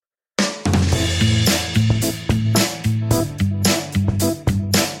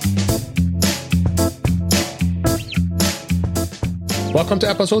Welcome to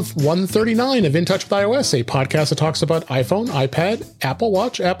episode 139 of In Touch with iOS, a podcast that talks about iPhone, iPad, Apple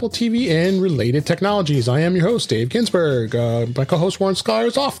Watch, Apple TV, and related technologies. I am your host, Dave Ginsburg. My co-host Warren Scholar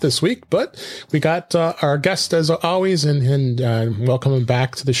is off this week, but we got our guest as always, and welcome him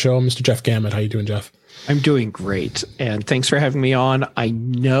back to the show, Mr. Jeff Gamet. How you doing, Jeff? I'm doing great, and thanks for having me on. I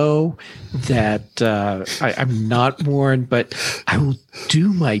know that I'm not Warren, but I will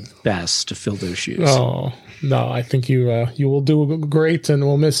do my best to fill those shoes. Oh, no, I think you will do great, and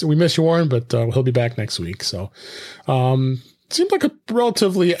we miss you, Warren, but he'll be back next week. So, seems like a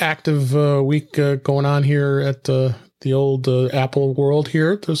relatively active week going on here at the old Apple world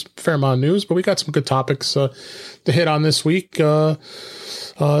here. There's a fair amount of news, but we got some good topics to hit on this week,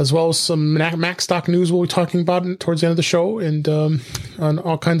 as well as some Mac stock news we'll be talking about towards the end of the show, and on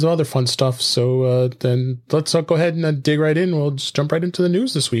all kinds of other fun stuff. So then let's go ahead and dig right in. We'll just jump right into the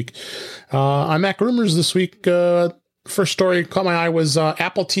news this week. On Mac Rumors this week, first story caught my eye was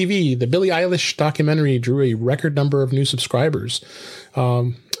Apple TV. The Billie Eilish documentary drew a record number of new subscribers.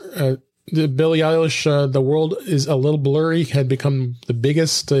 The Billie Eilish, The World is a Little Blurry, had become the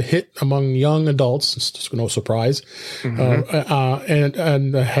biggest hit among young adults. It's just no surprise,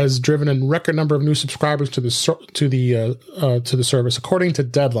 and has driven a record number of new subscribers to the service, according to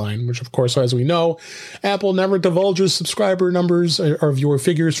Deadline. Which, of course, as we know, Apple never divulges subscriber numbers or viewer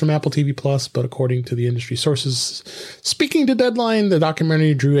figures from Apple TV Plus. But according to the industry sources speaking to Deadline, the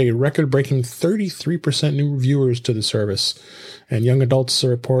documentary drew a record-breaking 33% new viewers to the service. And young adults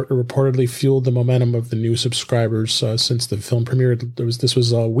reportedly fueled the momentum of the new subscribers since the film premiered. This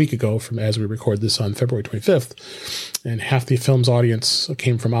was a week ago, as we record this on February 25th. And half the film's audience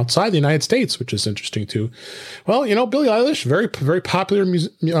came from outside the United States, which is interesting too. Well, Billie Eilish, very, very popular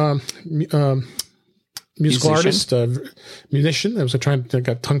musical artist, musician. I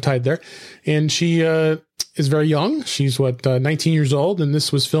got tongue tied there. And she is very young. She's 19 years old, and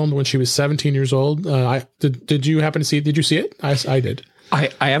this was filmed when she was 17 years old. Did you happen to see it? Did you see it? I did. I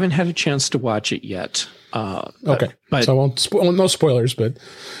haven't had a chance to watch it yet. Okay, but so I won't no spoilers. But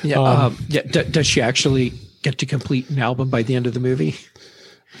does she actually get to complete an album by the end of the movie?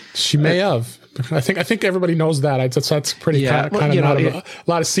 She may have. I think everybody knows that. That's pretty kind of not a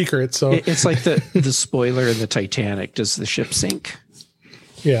lot of secrets. So it's like the spoiler in the Titanic. Does the ship sink?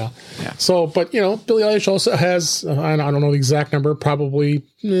 Yeah. So, but, Billie Eilish also has, I don't know the exact number, probably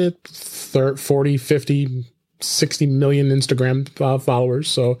 40, 50, 60 million Instagram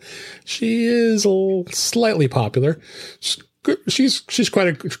followers. So she is slightly popular. She's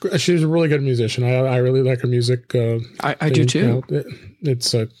she's a really good musician. I really like her music. I do too.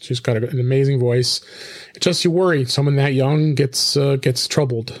 She's got an amazing voice. It's just you worry someone that young gets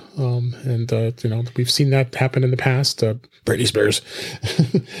troubled. We've seen that happen in the past. Britney Spears.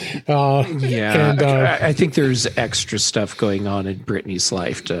 And I think there's extra stuff going on in Britney's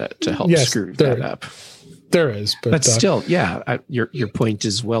life to help screw that up. There is, but still, your point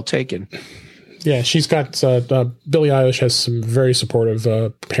is well taken. Yeah, she's got Billie Eilish has some very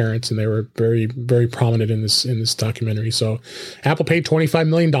supportive parents, and they were very, very prominent in this documentary. So, Apple paid $25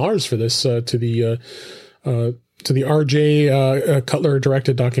 million for this to the R.J. Cutler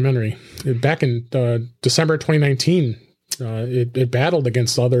directed documentary. Back in December 2019, it battled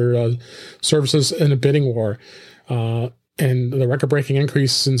against other services in a bidding war. And the record-breaking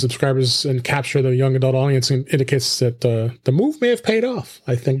increase in subscribers and capture the young adult audience indicates that the move may have paid off.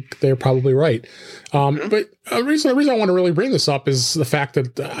 I think they're probably right. But the reason I want to really bring this up is the fact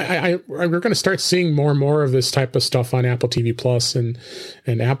that we're going to start seeing more and more of this type of stuff on Apple TV Plus, and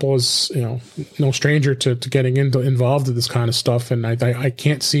Apple is no stranger to getting involved in this kind of stuff. And I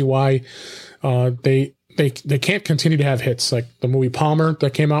can't see why they can't continue to have hits like the movie Palmer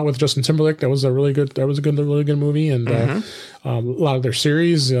that came out with Justin Timberlake. That was a really good movie. And a lot of their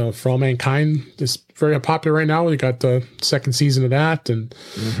series, For All Mankind, is very popular right now. We got the second season of that. And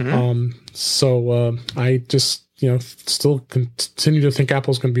so I just, still continue to think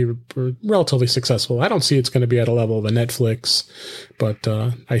Apple's going to be relatively successful. I don't see it's going to be at a level of a Netflix, but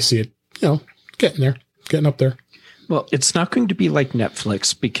I see it, getting up there. Well, it's not going to be like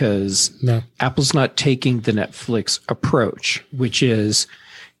Netflix because Apple's not taking the Netflix approach, which is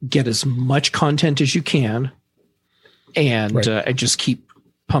get as much content as you can and just keep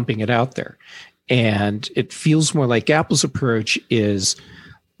pumping it out there. And it feels more like Apple's approach is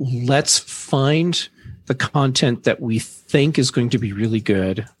let's find the content that we think is going to be really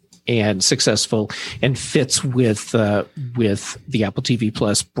good and successful and fits with the Apple TV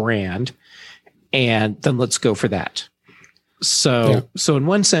Plus brand. And then let's go for that. So in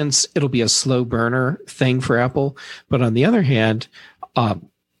one sense, it'll be a slow burner thing for Apple. But on the other hand,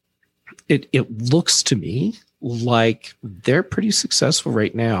 it looks to me like they're pretty successful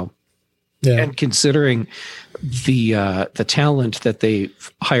right now. Yeah. And considering the talent that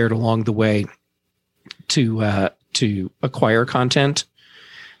they've hired along the way to acquire content,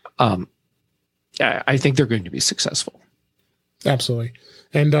 I think they're going to be successful. Absolutely.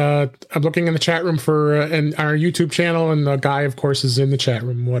 And I'm looking in the chat room for and our YouTube channel, and the guy, of course, is in the chat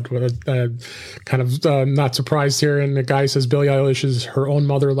room. What kind of not surprised here. And the guy says Billie Eilish is her own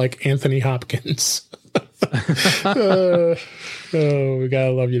mother, like Anthony Hopkins. Oh, we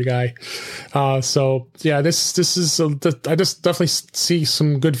gotta love you, guy. So yeah, this is I just definitely see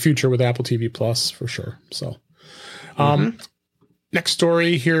some good future with Apple TV Plus for sure. So, next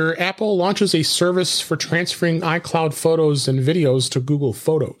story here: Apple launches a service for transferring iCloud photos and videos to Google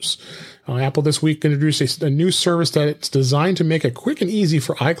Photos. Apple this week introduced a new service that it's designed to make it quick and easy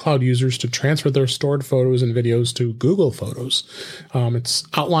for iCloud users to transfer their stored photos and videos to Google Photos. It's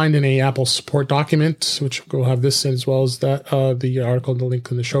outlined in a Apple support document, which we'll have this as well as that the article, the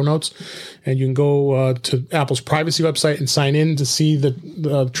link in the show notes. And you can go to Apple's privacy website and sign in to see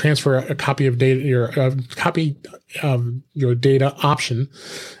the transfer a copy of data, your data option.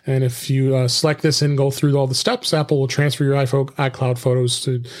 And if you select this and go through all the steps, Apple will transfer your iCloud photos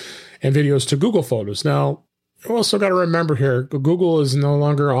and videos to Google Photos. Now, you also got to remember here, Google is no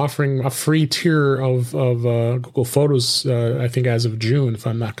longer offering a free tier of Google Photos, I think as of June, if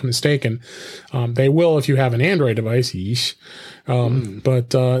I'm not mistaken. They will if you have an Android device. Yeesh.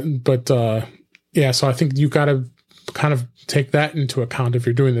 Yeah, so I think you got to kind of take that into account if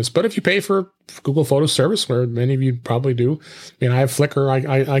you're doing this. But if you pay for Google Photos service, where many of you probably do, I mean, I have Flickr.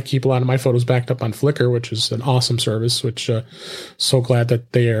 I keep a lot of my photos backed up on Flickr, which is an awesome service, which so glad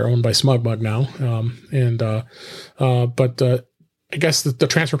that they are owned by SmugMug now. But I guess the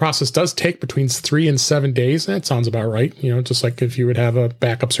transfer process does take between 3 and 7 days. That sounds about right. You know, just like if you would have a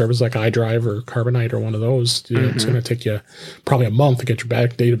backup service like iDrive or Carbonite or one of those, you know, it's going to take you probably a month to get your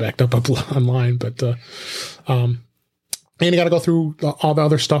data backed up online. But and you got to go through all the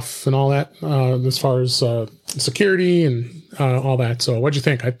other stuff and all that as far as security and all that. So what'd you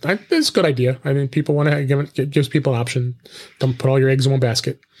think? It's a good idea. I think people want to gives people an option. Don't put all your eggs in one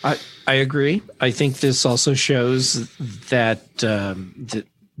basket. I agree. I think this also shows that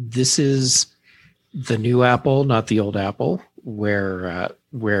this is the new Apple, not the old Apple, where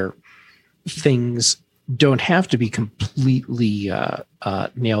things don't have to be completely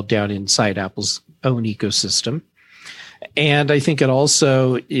nailed down inside Apple's own ecosystem. And I think it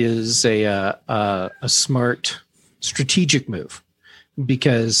also is a smart strategic move,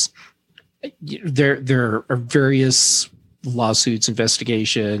 because there are various lawsuits,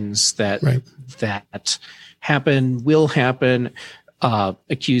 investigations that will happen,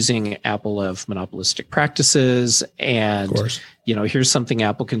 accusing Apple of monopolistic practices. And, you know, here's something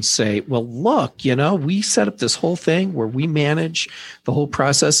Apple can say, well, look, you know, we set up this whole thing where we manage the whole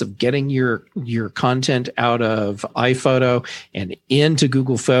process of getting your content out of iPhoto and into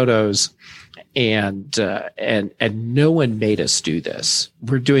Google Photos. And no one made us do this.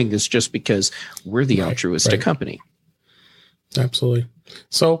 We're doing this just because we're the altruistic company. Absolutely.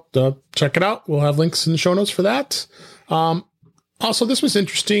 So check it out. We'll have links in the show notes for that. Also, this was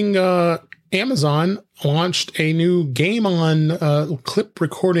interesting. Amazon launched a new Game On clip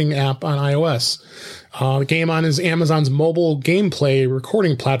recording app on iOS. Game On is Amazon's mobile gameplay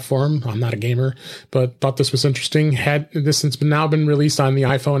recording platform. I'm not a gamer, but thought this was interesting. This has now been released on the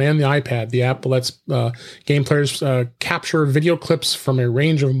iPhone and the iPad. The app lets game players capture video clips from a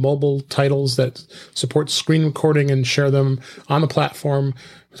range of mobile titles that support screen recording and share them on the platform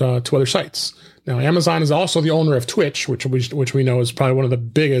to other sites. Now, Amazon is also the owner of Twitch, which we know is probably one of the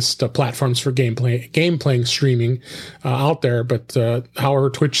biggest platforms for game playing streaming out there. But however,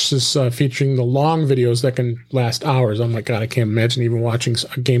 Twitch is featuring the long videos that can last hours. Oh my God, I can't imagine even watching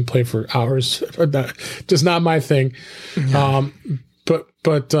a gameplay for hours. Just not my thing. Yeah.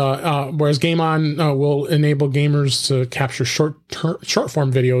 But whereas Game On will enable gamers to capture short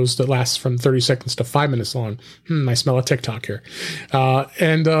form videos that last from 30 seconds to 5 minutes long. I smell a TikTok here.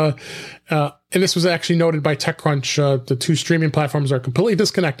 And this was actually noted by TechCrunch. The two streaming platforms are completely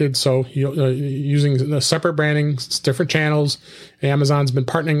disconnected. So using separate branding, different channels. Amazon's been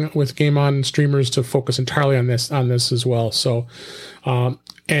partnering with Game On streamers to focus entirely on this as well. So,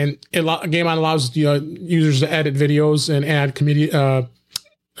 and Game On allows users to edit videos and add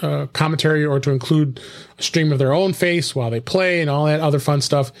commentary, or to include a stream of their own face while they play and all that other fun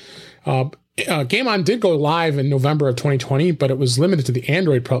stuff. Game On did go live in November of 2020, but it was limited to the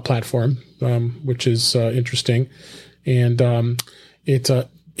Android platform, which is interesting. And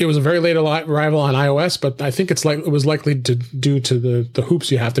it was a very late arrival on iOS, but I think it was likely due to the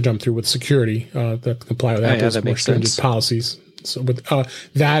hoops you have to jump through with security that comply with Apple's more stringent policies. So with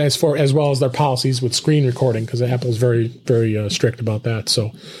that, as well as their policies with screen recording, because Apple's very, very strict about that.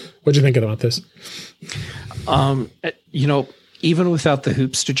 So, what'd you think about this? Even without the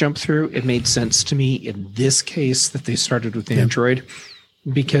hoops to jump through, it made sense to me in this case that they started with Android,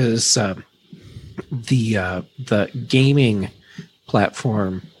 because the gaming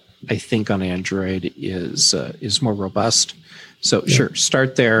platform, I think, on Android is more robust. So sure,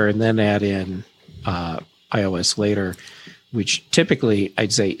 start there and then add in iOS later, which typically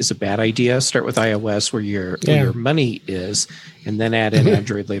I'd say is a bad idea. Start with iOS where your money is, and then add in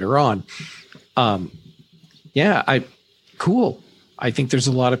Android later on. Cool. I think there's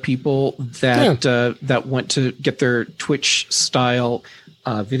a lot of people that want to get their Twitch style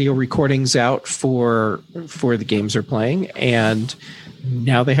video recordings out for the games they're playing, and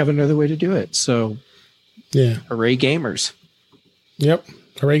now they have another way to do it. So, hooray gamers! Yep,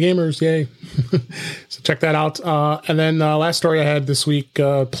 hooray gamers! Yay! So check that out. And then last story I had this week: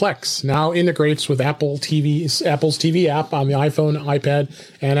 Plex now integrates with Apple's TV app on the iPhone, iPad,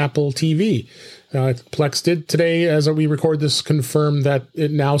 and Apple TV. Plex did today, as we record this, confirm that it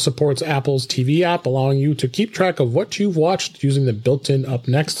now supports Apple's TV app, allowing you to keep track of what you've watched using the built-in Up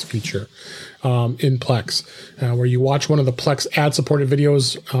Next feature in Plex, where you watch one of the Plex ad-supported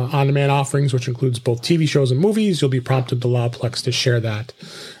videos on-demand offerings, which includes both TV shows and movies. You'll be prompted to allow Plex to share that,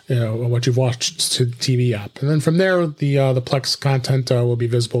 what you've watched to the TV app. And then from there, the Plex content will be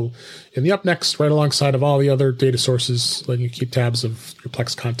visible in the Up Next, right alongside of all the other data sources, letting you keep tabs of your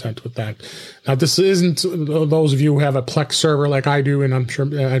Plex content with that. Now, this isn't those of you who have a Plex server like I do, and I'm sure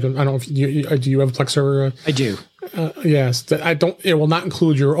I don't know if do you have a Plex server? I do. Yes, it will not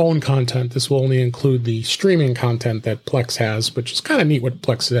include your own content. This will only include the streaming content that Plex has, which is kind of neat what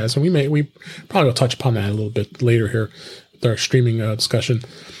Plex has, and we probably will touch upon that a little bit later here with our streaming discussion.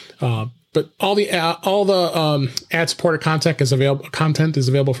 But all the ad-supported content is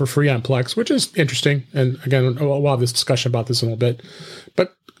available for free on Plex, which is interesting. And again, we'll have this discussion about this in a little bit.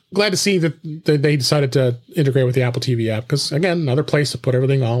 But glad to see that they decided to integrate with the Apple TV app, because again, another place to put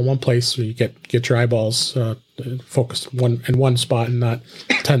everything all in one place, so you get your eyeballs focused in one spot and not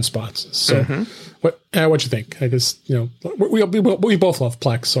 10 spots. So, what you think? I guess we both love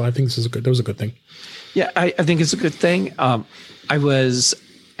Plex, so I think that was a good thing. Yeah, I think it's a good thing. I was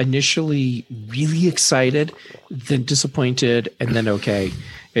initially really excited, then disappointed, and then okay.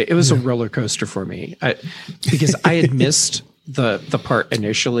 It was a roller coaster for me because I had missed the part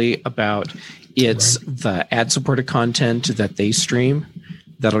initially about the ad supported content that they stream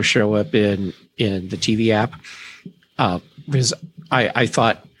that'll show up in the TV app. Because I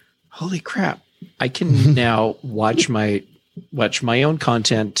thought, holy crap, I can now watch my own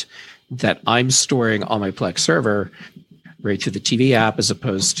content that I'm storing on my Plex server right through the TV app, as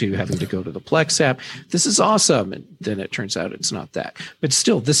opposed to having to go to the Plex app. This is awesome. And then it turns out it's not that. But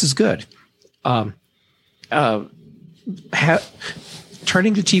still, this is good. Turning the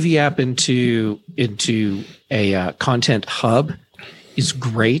TV app into a content hub is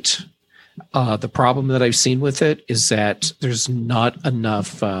great. The problem that I've seen with it is that there's not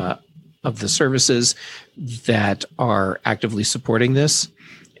enough of the services that are actively supporting this.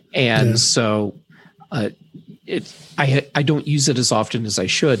 And so I don't use it as often as I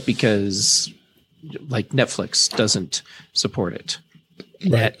should, because like Netflix doesn't support it.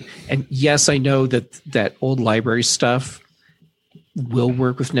 Right. And yes, I know that old library stuff will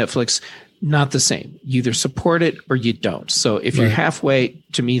work with Netflix. Not the same. You either support it or you don't. So if you're halfway,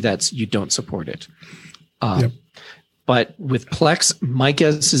 to me, that's you don't support it. But with Plex, my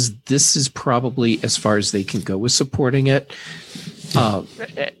guess is this is probably as far as they can go with supporting it.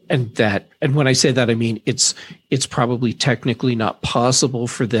 And when I say that, I mean it's probably technically not possible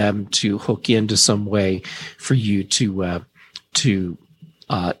for them to hook into some way for you to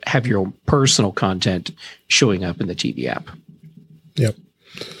have your own personal content showing up in the TV app. Yep.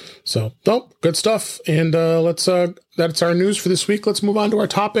 So, good stuff. And that's our news for this week. Let's move on to our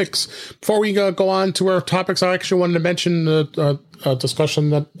topics. Before we go on to our topics, I actually wanted to mention a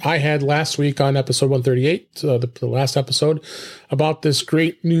discussion that I had last week on episode 138, the last episode, about this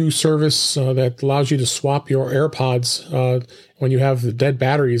great new service that allows you to swap your AirPods when you have dead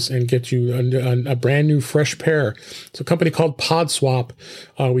batteries and get you a brand new fresh pair. It's a company called PodSwap.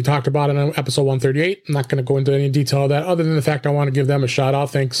 We talked about it on episode 138. I'm not going to go into any detail of that, other than the fact I want to give them a shout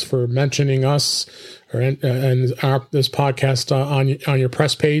out. Thanks for mentioning us this podcast on your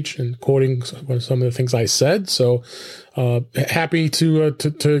press page and quoting some of the things I said. So happy to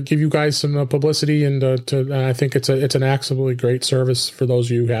give you guys some publicity, and I think it's an absolutely great service for those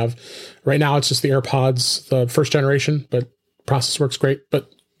of you who have. Right now, it's just the AirPods, the first generation, but process works great. But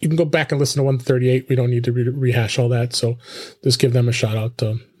you can go back and listen to 138. We don't need to rehash all that. So just give them a shout out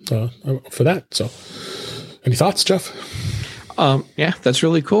for that. So any thoughts, Jeff? Yeah, that's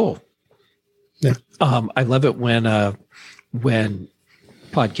really cool. Yeah. I love it when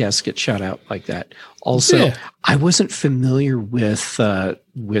podcasts get shout out like that. Also, I wasn't familiar with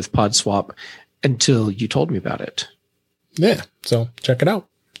PodSwap until you told me about it. Yeah. So check it out.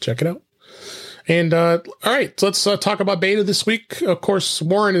 And all right, so let's talk about beta this week. Of course,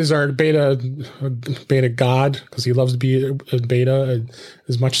 Warren is our beta god because he loves to be a beta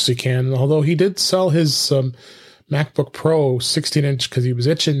as much as he can. Although he did sell his MacBook Pro 16-inch because he was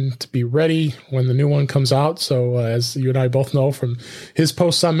itching to be ready when the new one comes out. So as you and I both know from his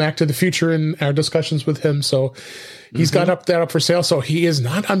posts on Mac to the Future and our discussions with him, so he's got that up for sale. So he is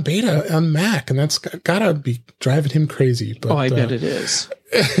not on beta on Mac, and that's gotta be driving him crazy. But, I bet it is.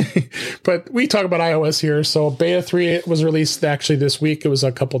 But we talk about iOS here. So beta 3 was released actually this week. It was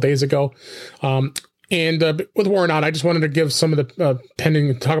a couple days ago. And with Warren out, I just wanted to give some of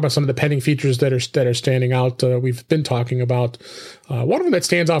the talk about some of the pending features that are standing out. We've been talking about one of them that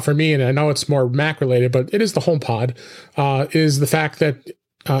stands out for me, and I know it's more Mac related, but it is the HomePod. Is the fact that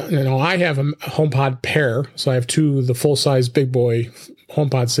I have a HomePod pair, so I have the full size big boy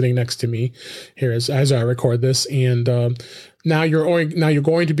HomePod sitting next to me here as I record this, and now you're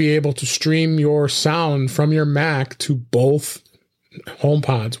going to be able to stream your sound from your Mac to both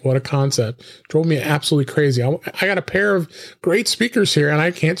HomePods. What a concept. Drove me absolutely crazy. I got a pair of great speakers here and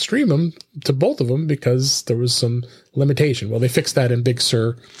I can't stream them to both of them because there was some limitation. Well, they fixed that in Big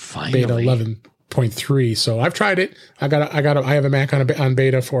Sur beta 11.3. So I've tried it. I have a Mac on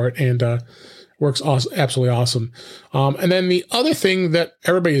beta for it, and works absolutely awesome. And then the other thing that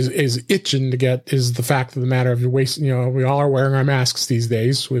everybody is itching to get is the fact of the matter of your waste. We all are wearing our masks these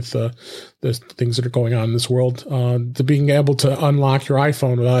days with the things that are going on in this world. To being able to unlock your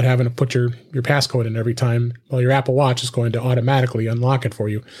iPhone without having to put your passcode in every time, well, your Apple Watch is going to automatically unlock it for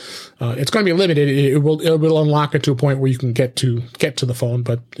you. It's going to be limited. It will unlock it to a point where you can get to the phone,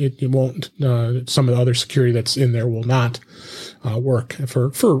 but it won't. Some of the other security that's in there will not work for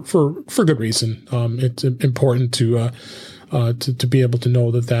good reason. It's important to be able to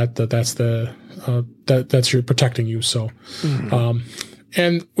know that's you're protecting you. So,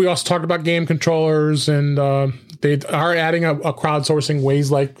 and we also talked about game controllers, and they are adding a crowdsourcing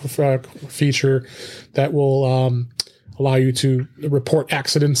Waze-like feature that will allow you to report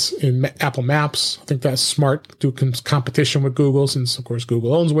accidents in Apple Maps. I think that's smart. Do competition with Google, since of course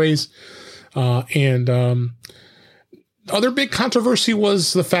Google owns Waze, and other big controversy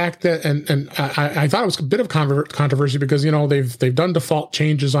was the fact that, and I thought it was a bit of controversy because, they've done default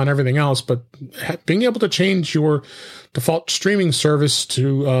changes on everything else, but being able to change your default streaming service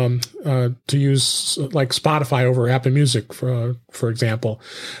to use like Spotify over Apple Music, for example.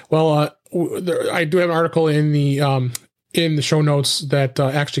 Well, I do have an article in the show notes that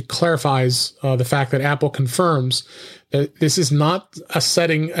actually clarifies the fact that Apple confirms that this is not a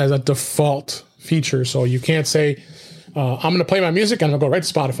setting as a default feature. So you can't say, I'm going to play my music and I'm going to go right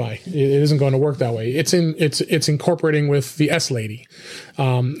to Spotify. It isn't going to work that way. It's incorporating with the S Lady.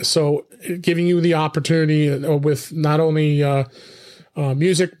 So giving you the opportunity with not only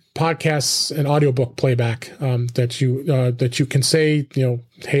music, podcasts, and audiobook playback, that you can say,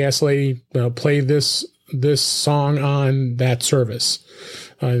 hey, S Lady, play this song on that service,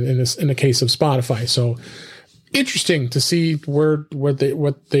 in the case of Spotify. So interesting to see what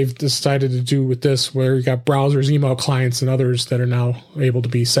they've decided to do with this, where you got browsers, email clients, and others that are now able to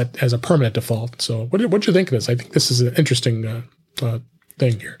be set as a permanent default. So what do you think of this? I think this is an interesting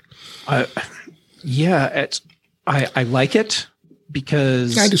thing here. I like it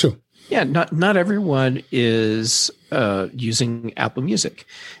because I do too. Yeah, not everyone is using Apple Music,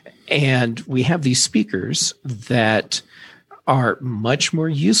 and we have these speakers that are much more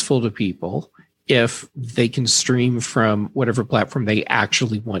useful to people if they can stream from whatever platform they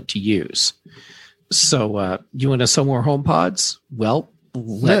actually want to use. So you want to sell more HomePods? Well,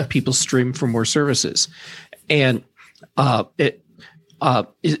 let people stream from more services. And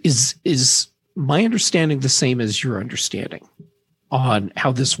is my understanding the same as your understanding on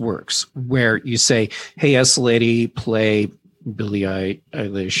how this works, where you say, hey, S Lady, play Billie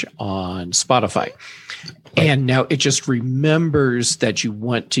Eilish on Spotify. And now it just remembers that you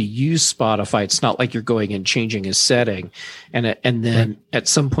want to use Spotify. It's not like you're going and changing a setting. And then at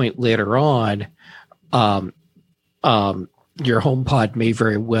some point later on, your HomePod may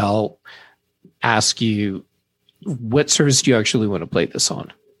very well ask you, what service do you actually want to play this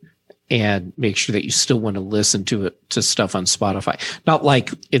on? And make sure that you still want to listen to it, to stuff on Spotify. Not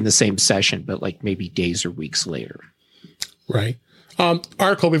like in the same session, but like maybe days or weeks later. Right.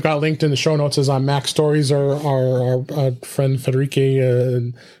 Article we've got linked in the show notes is on Mac Stories. Our friend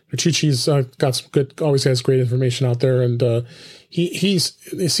Federici Chici's got some good, always has great information out there. And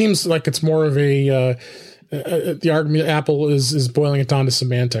it seems like it's more of the argument Apple is boiling it down to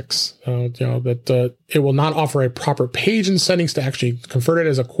semantics. That it will not offer a proper page in settings to actually convert it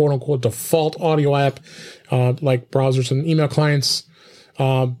as a quote unquote default audio app, like browsers and email clients.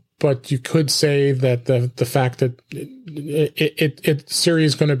 But you could say that the fact that Siri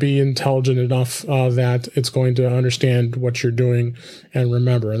is going to be intelligent enough that it's going to understand what you're doing and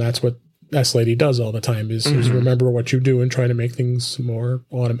remember, and that's what S-Lady does all the time is remember what you do and try to make things more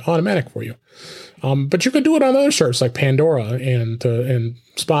automatic for you. But you could do it on other services like Pandora and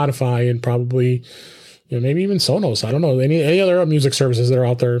Spotify and probably maybe even Sonos. I don't know, any other music services that are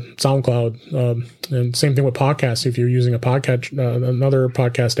out there, SoundCloud, and same thing with podcasts. If you're using a podcast, another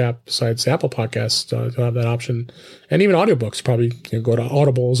podcast app besides Apple Podcasts, you'll have that option. And even audiobooks, probably go to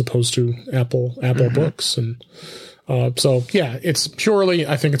Audible as opposed to Apple Books. And so yeah, it's purely,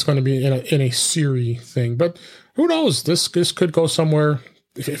 I think it's going to be in a Siri thing. But who knows? This could go somewhere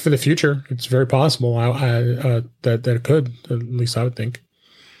for the future. It's very possible that it could. At least I would think.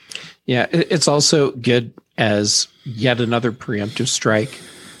 Yeah, it's also good as yet another preemptive strike.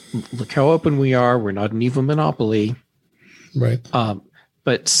 Look how open we are. We're not an evil monopoly. Right.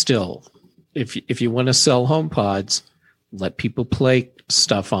 But still, if you want to sell HomePods, let people play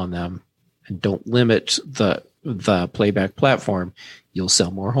stuff on them and don't limit the playback platform. You'll sell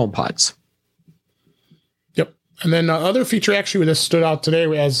more HomePods. Yep. And then other feature actually that stood out today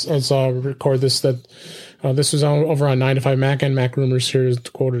as we record this, that this was over on 9 to 5 Mac, and Mac Rumors here is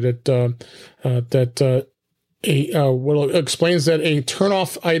quoted it that explains that a turn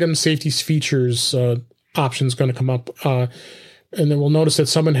off item safety features option is going to come up. And then we'll notice that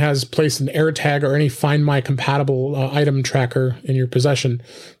someone has placed an AirTag or any Find My compatible item tracker in your possession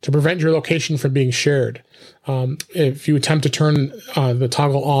to prevent your location from being shared. If you attempt to turn the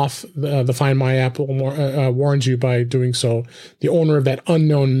toggle off, the Find My app will warns you by doing so. The owner of that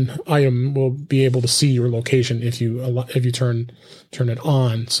unknown item will be able to see your location if you turn it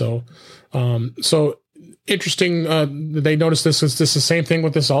on. So interesting. They noticed this is the same thing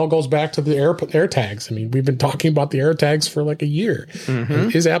with this. All goes back to the AirTags. I mean, we've been talking about the AirTags for like a year.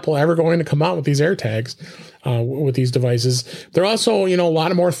 Is Apple ever going to come out with these AirTags with these devices? They're also, a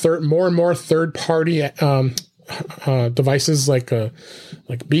lot of more and more third party devices like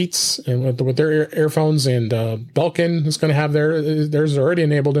Beats and with their earphones, and Belkin is going to have theirs already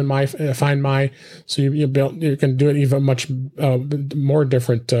enabled in my Find My. So you can do it even much more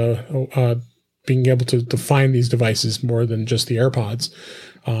different. Being able to find these devices more than just the AirPods.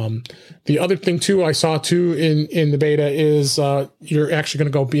 The other thing too, I saw too in the beta is you're actually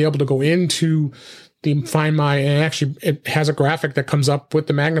going to be able to go into the Find My, and actually it has a graphic that comes up with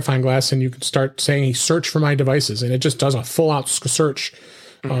the magnifying glass, and you can start saying search for my devices, and it just does a full out search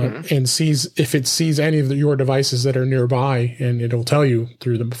and sees if it sees any of your devices that are nearby, and it'll tell you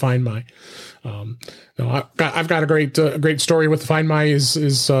through the Find My. I've got a great story with Find My.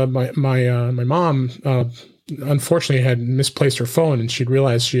 My mom unfortunately had misplaced her phone, and she'd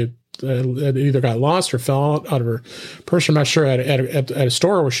realized she had either got lost or fell out of her purse. I'm not sure, at a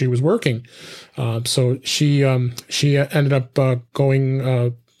store where she was working. So she ended up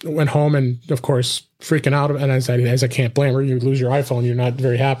went home, and of course freaking out. And I can't blame her. You lose your iPhone, you're not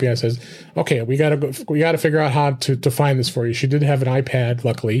very happy. I says, okay, we got to figure out how to find this for you. She did have an iPad,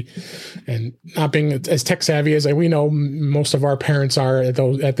 luckily, and not being as tech savvy as we know most of our parents are at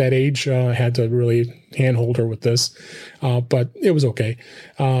that age, had to really handhold her with this, but it was okay.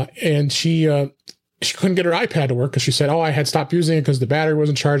 And she couldn't get her iPad to work because she said, I had stopped using it because the battery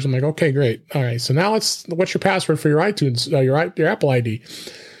wasn't charged. I'm like, okay, great. All right. So now what's your password for your iTunes, your Apple ID?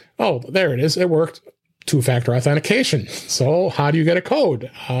 Oh, there it is. It worked. 2-factor authentication. So how do you get a code?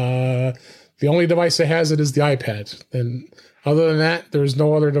 The only device that has it is the iPad. And other than that, there's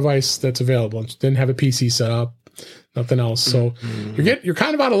no other device that's available. Didn't have a PC set up, nothing else. So you're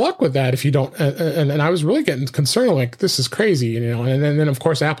kind of out of luck with that if you don't. And I was really getting concerned, like, this is crazy, And then of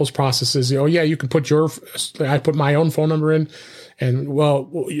course Apple's process is, you can put I put my own phone number in. And well,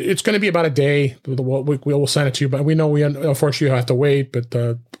 it's going to be about a day. We'll send it to you, but we know we unfortunately have to wait. But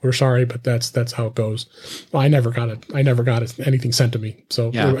we're sorry, but that's how it goes. Well, I never got it. Anything sent to me.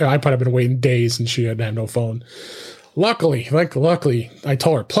 So yeah. I probably been waiting days, and she had no phone. luckily, I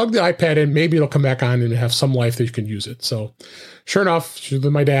told her, plug the iPad in, maybe it'll come back on and have some life that you can use it. So sure enough, she was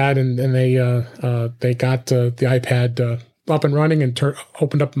with my dad, and they got the iPad up and running and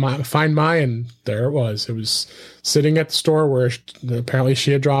opened up Find My, and there it was. It was sitting at the store where apparently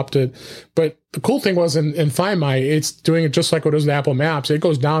she had dropped it. But the cool thing was in Find My, it's doing it just like what it was with Apple Maps. It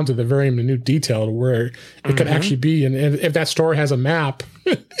goes down to the very minute detail to where it could actually be. And if that store has a map,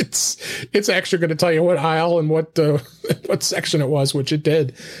 it's actually going to tell you what aisle and what section it was, which it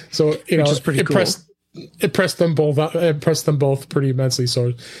did. So, which is pretty cool. It pressed them both pretty immensely.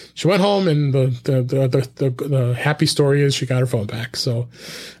 So she went home, and the happy story is she got her phone back. So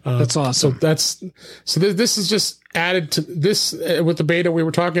that's awesome. So this is just added to this with the beta we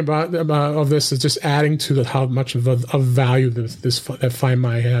were talking about of this is just adding to how much of value that Find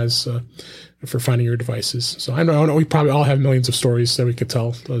My has for finding your devices. So I know we probably all have millions of stories that we could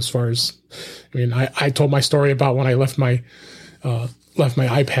tell as far as. I mean, I told my story about when I left my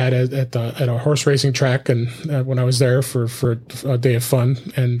iPad at a horse racing track, and when I was there for a day of fun,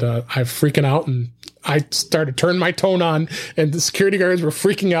 and I freaking out, and I started turning my tone on, and the security guards were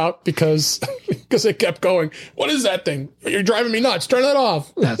freaking out because it kept going. What is that thing? You're driving me nuts. Turn that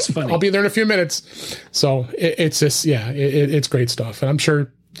off. That's funny. I'll be there in a few minutes. So it's just it's great stuff, and I'm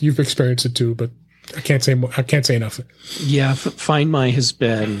sure you've experienced it too, but I can't say enough. Yeah, Find My has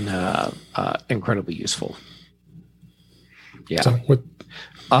been incredibly useful. Yeah.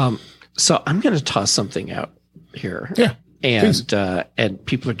 So I'm going to toss something out here. Yeah. And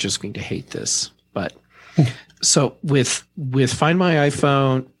people are just going to hate this, but so with Find My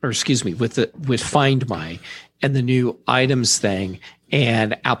iPhone, or excuse me, with Find My and the new items thing,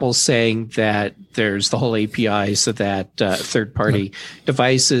 and Apple saying that there's the whole API so that third-party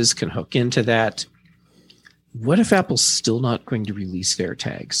devices can hook into that. What if Apple's still not going to release their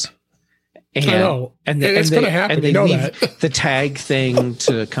tags? I know. And it's going to happen. And they know leave that. the tag thing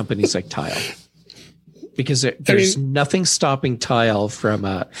to companies like Tile, because there's nothing stopping Tile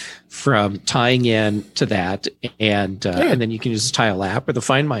from tying in to that, and then you can use the Tile app or the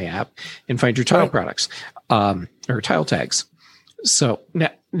Find My app and find your Tile products or Tile tags. So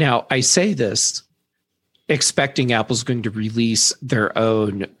now I say this expecting Apple's going to release their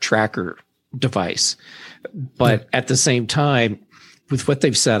own tracker device, but at the same time, with what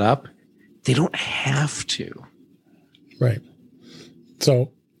they've set up, they don't have to. Right.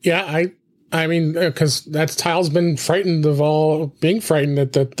 So, yeah, I mean, because Tile's been frightened of being frightened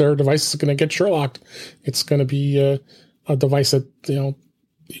that their device is going to get Sherlocked. It's going to be a device that, you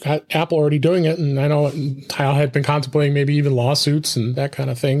got Apple already doing it. And I know Tile had been contemplating maybe even lawsuits and that kind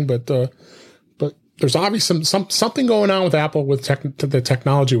of thing. But there's obviously something going on with Apple with the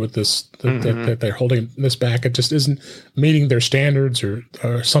technology with this that they're holding this back. It just isn't meeting their standards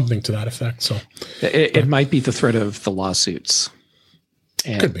or something to that effect. So it might be the threat of the lawsuits,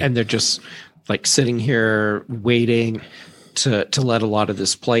 and they're just like sitting here waiting to let a lot of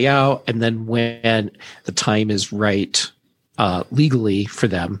this play out, and then when the time is right legally for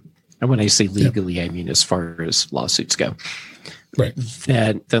them, and when I say legally, I mean as far as lawsuits go, right?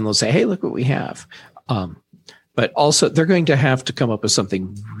 Then they'll say, "Hey, look what we have." But also, they're going to have to come up with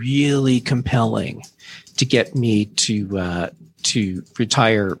something really compelling to get me to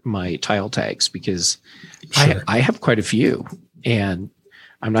retire my Tile tags, because I have quite a few, and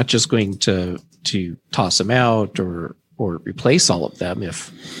I'm not just going to toss them out or replace all of them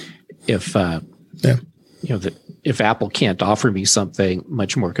if Apple can't offer me something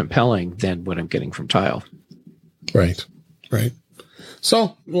much more compelling than what I'm getting from Tile. Right.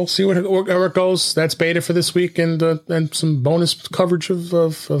 So we'll see where it goes. That's beta for this week, and some bonus coverage of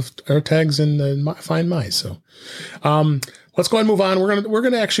AirTags and Find My. So let's go ahead and move on. We're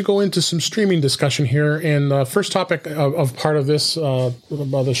gonna actually go into some streaming discussion here. And the first topic of part of this of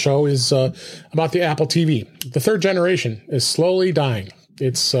the show is about the Apple TV. The third generation is slowly dying.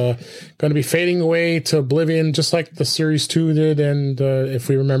 It's going to be fading away to oblivion, just like the Series 2 did. And if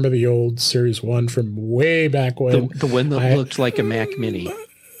we remember the old Series 1 from way back when. The one that looked like a Mac Mini.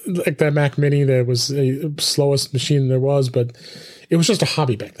 Like that Mac Mini that was the slowest machine there was, but it was just a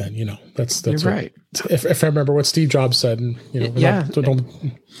hobby back then, That's You're right. If I remember what Steve Jobs said. And,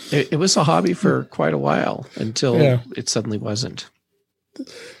 it was a hobby for quite a while until it suddenly wasn't.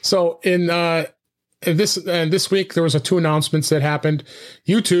 So this week, there was two announcements that happened.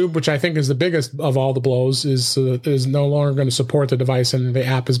 YouTube, which I think is the biggest of all the blows, is no longer going to support the device, and the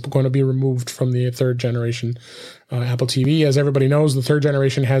app is going to be removed from the third generation Apple TV. As everybody knows, the third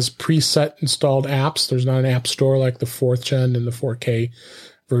generation has preset installed apps. There's not an app store like the fourth gen and the 4K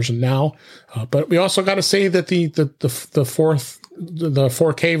version now. But we also got to say that the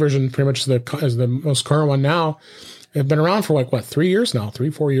 4K version, pretty much is the most current one now, They've been around for like, what, 3 years now,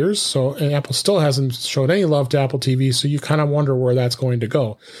 4 years. So, and Apple still hasn't showed any love to Apple TV. So you kind of wonder where that's going to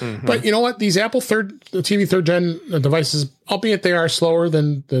go. Mm-hmm. But you know what? These Apple TV third gen devices, albeit they are slower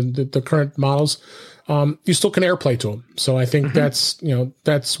than the current models, you still can AirPlay to them. So I think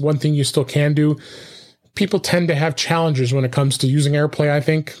that's one thing you still can do. People tend to have challenges when it comes to using AirPlay. I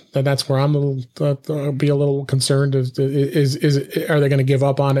think that's where I'm be a little concerned. Is are they going to give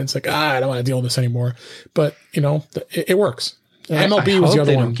up on it? It's like, I don't want to deal with this anymore. But it works. MLB was the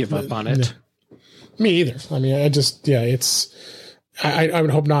other one. Don't give up on it. Me either. I mean, it's. I would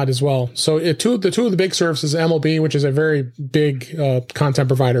hope not as well. So two of the big services, MLB, which is a very big content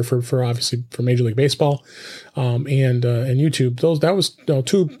provider for obviously for Major League Baseball, and YouTube. That was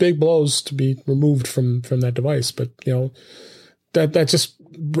two big blows to be removed from that device. But that just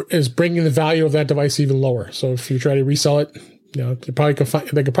is bringing the value of that device even lower. So if you try to resell it, they could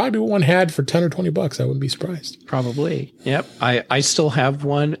probably be one had for $10 or $20. I wouldn't be surprised. Probably. Yep. I still have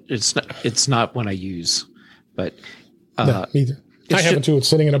one. It's not one I use, but no, neither. I haven't too. It's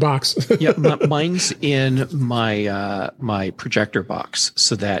sitting in a box. Yeah, mine's in my projector box,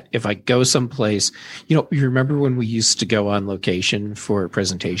 so that if I go someplace, you remember when we used to go on location for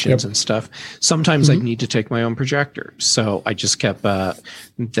presentations and stuff. Sometimes I'd need to take my own projector, so I just kept that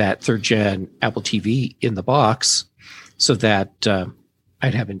third gen Apple TV in the box, so that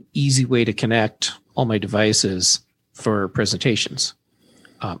I'd have an easy way to connect all my devices for presentations.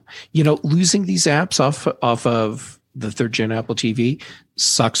 Losing these apps off of the third gen Apple TV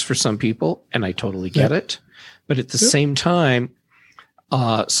sucks for some people, and I totally get it. But at the same time,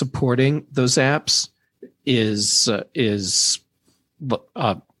 supporting those apps is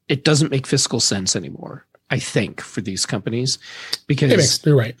it doesn't make fiscal sense anymore, I think, for these companies, because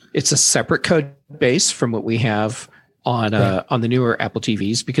you're right. It's a separate code base from what we have on the newer Apple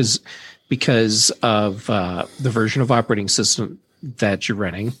TVs because of the version of operating system that you're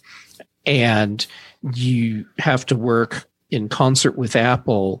running, and you have to work in concert with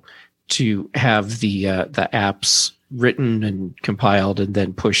Apple to have the apps written and compiled and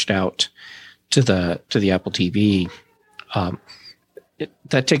then pushed out to the Apple TV.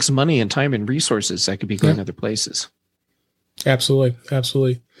 That takes money and time and resources that could be going other places.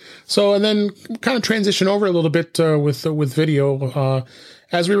 Absolutely. So, and then kind of transition over a little bit with video.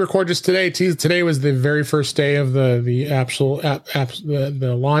 As we record this today was the very first day of the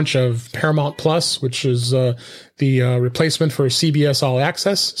launch of Paramount Plus, which is the replacement for CBS All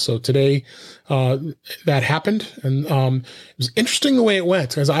Access. So today that happened, and it was interesting the way it went,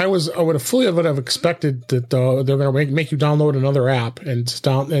 because I would have expected that they're going to make you download another app and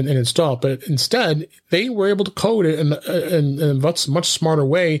install it, but instead they were able to code it in a much smarter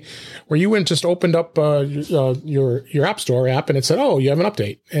way, where you went just opened up your App Store app and it said, "Oh, you have an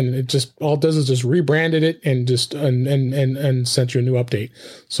update," and it just all it does is just rebranded it and just and sent you a new update.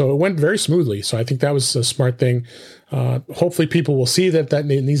 So it went very smoothly. So I think that was a smart thing. Hopefully people will see that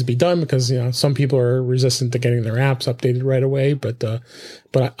needs to be done, because some people are resistant to getting their apps updated right away. But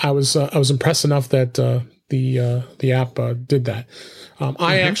I was impressed enough that the app did that.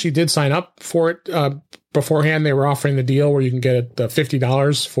 I actually did sign up for it beforehand. They were offering the deal where you can get it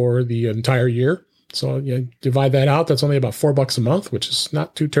 $50 for the entire year. So you divide that out. That's only about $4 a month, which is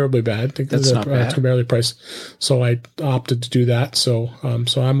not too terribly bad. I think that's not bad. Too barely priced. So I opted to do that. So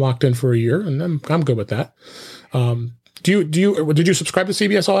I'm locked in for a year, and I'm good with that. Did you subscribe to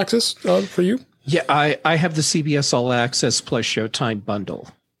CBS All Access for you? Yeah, I have the CBS All Access plus Showtime bundle.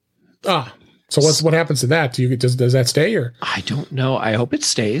 So what happens to that? Does that stay, or? I don't know. I hope it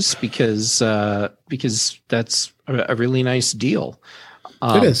stays, because that's a really nice deal.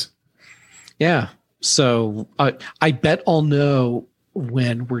 It is. Yeah. So I bet I'll know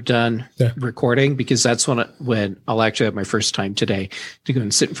when we're done recording, because that's when I'll actually have my first time today to go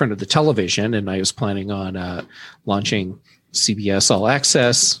and sit in front of the television. And I was planning on launching CBS All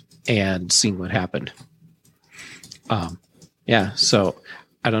Access and seeing what happened. So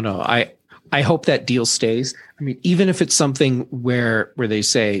I don't know. I hope that deal stays. I mean, even if it's something where they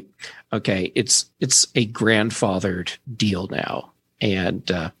say, okay, it's a grandfathered deal now, and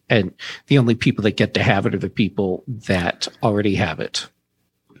the only people that get to have it are the people that already have it.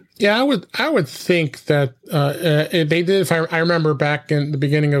 Yeah, I would think that they did. If I remember back in the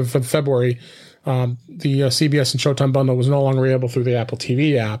beginning of February, the CBS and Showtime bundle was no longer able through the Apple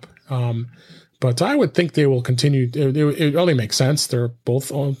TV app. But I would think they will continue. It only makes sense. They're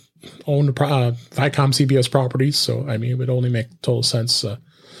both owned Viacom CBS properties, so I mean, it would only make total sense to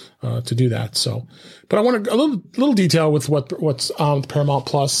do that. So, but I want a little detail with what's on Paramount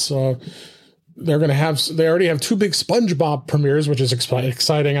Plus. They're going to have. They already have 2 big SpongeBob premieres, which is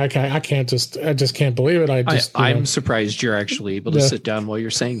exciting. I just can't believe it. I'm surprised you're actually able to sit down while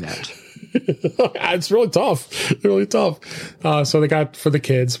you're saying that. It's really tough. Really tough. So they got for the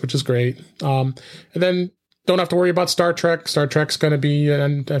kids, which is great. And then don't have to worry about Star Trek. Star Trek's going to be,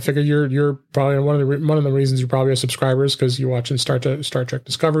 and I figure you're probably one of the reasons you're probably a subscriber is because you're watching Star Trek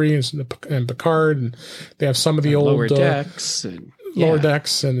Discovery and Picard, and they have some of the old Lower Decks and. Lower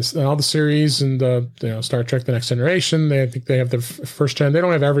Decks and all the series and Star Trek: The Next Generation. I think they have the first gen. They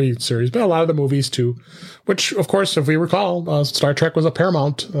don't have every series, but a lot of the movies too. Which, of course, if we recall, Star Trek was a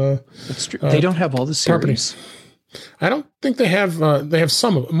Paramount. That's true. They don't have all the series. Company. I don't think they have. They have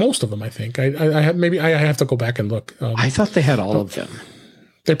most of them. I think. I have to go back and look. I thought they had all of them.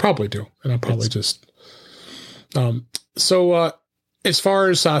 They probably do, and I'll probably just. As far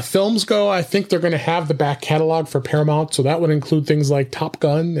as films go, I think they're going to have the back catalog for Paramount. So that would include things like Top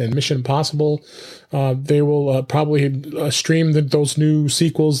Gun and Mission Impossible. They will probably stream those new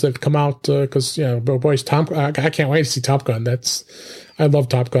sequels that come out because, boys, I can't wait to see Top Gun. I love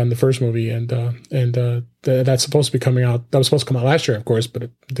Top Gun, the first movie, and that's supposed to be coming out. That was supposed to come out last year, of course, but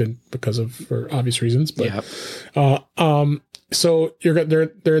it didn't for obvious reasons. But so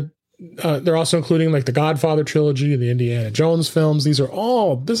they're also including like the Godfather trilogy and the Indiana Jones films. This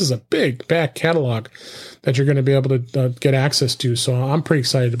is a big back catalog that you're going to be able to get access to. So I'm pretty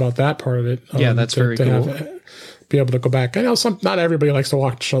excited about that part of it. That's very cool. Be able to go back. I know not everybody likes to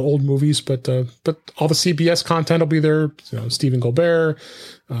watch old movies, but all the CBS content will be there. Stephen Colbert,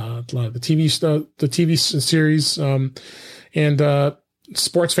 a lot of the TV series, and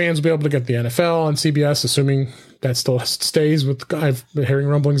sports fans will be able to get the NFL on CBS, assuming that still stays. I've been hearing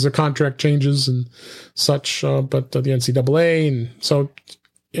rumblings of contract changes and such, but the NCAA, and so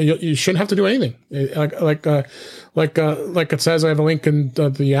you shouldn't have to do anything. Like it says, I have a link in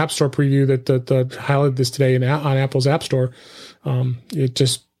the App Store preview that highlighted this today on Apple's App Store.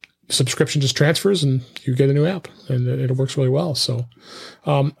 Subscription just transfers and you get a new app, and it works really well. So,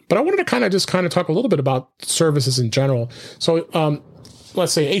 but I wanted to kind of talk a little bit about services in general. So,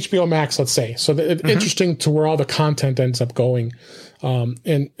 let's say HBO Max, so interesting to where all the content ends up going. And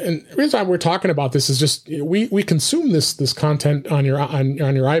the reason why we're talking about this is just we consume this content on your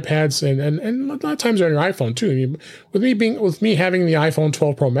iPads and a lot of times on your iPhone too. I mean, with me having the iPhone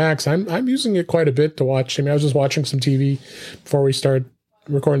 12 Pro Max, I'm using it quite a bit to watch. I mean, I was just watching some TV before we started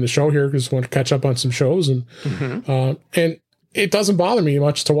recording the show here because I want to catch up on some shows, and it doesn't bother me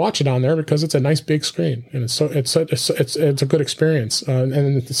much to watch it on there because it's a nice big screen and it's a good experience.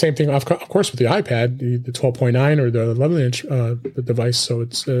 And the same thing, of course, with the iPad, the 12.9 or the 11-inch device. So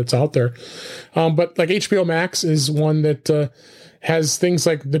it's out there. But like HBO Max is one that has things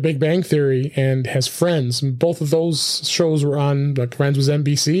like The Big Bang Theory and has Friends. And both of those shows were on, like Friends was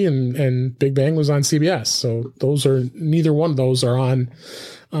NBC and Big Bang was on CBS. So neither one of those are on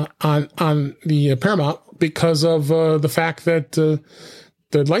the Paramount because of the fact that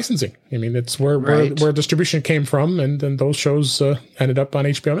the licensing. I mean, it's where distribution came from, and then those shows ended up on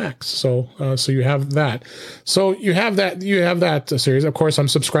HBO Max. So you have that. So you have that series. Of course, I'm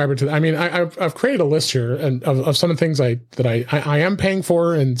subscriber to. I mean, I've created a list here of some of the things that I am paying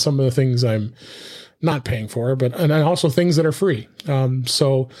for, and some of the things I'm not paying for, and also things that are free.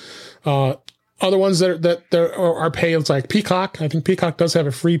 Other ones that are paid, it's like Peacock. I think Peacock does have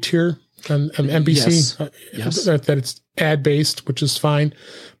a free tier on NBC. Yes. That it's ad based, which is fine.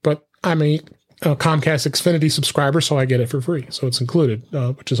 But I'm a Comcast Xfinity subscriber, so I get it for free. So it's included,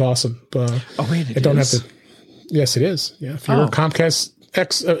 which is awesome. Yes, it is. Yeah, if you're a Comcast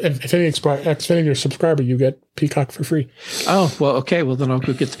Xfinity subscriber, you get Peacock for free. Oh, well, okay. Well, then I'll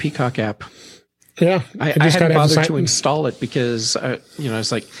go get the Peacock app. Yeah, I hadn't bothered to install it because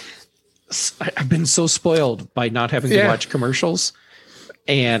it's like, I've been so spoiled by not having to watch commercials,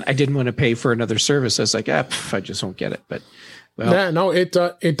 and I didn't want to pay for another service. I was like, I just won't get it. But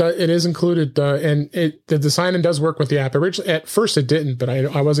it is included, and the sign-in does work with the app. Originally, at first it didn't, but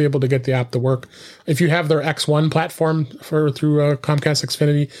I was able to get the app to work. If you have their X1 platform through Comcast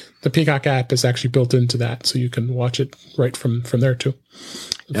Xfinity, the Peacock app is actually built into that, so you can watch it right from there too.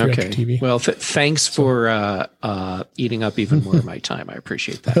 Okay. TV. Well, thanks for eating up even more of my time. I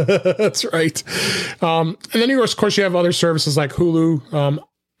appreciate that. That's right. And then of course you have other services like Hulu.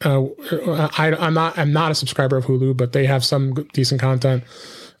 I'm not a subscriber of Hulu, but they have some decent content.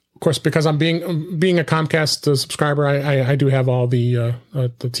 Of course, because I'm being a Comcast subscriber, I do have all the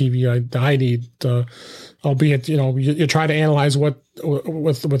TV I need. Albeit, you try to analyze what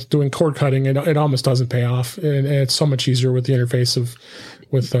with doing cord cutting, it almost doesn't pay off, and it's so much easier with the interface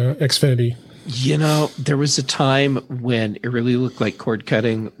with Xfinity. There was a time when it really looked like cord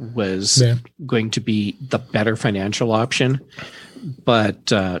cutting was going to be the better financial option. But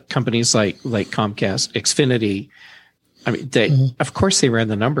companies like Comcast, Xfinity, I mean, of course they ran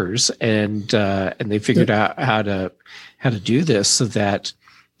the numbers and they figured out how to do this so that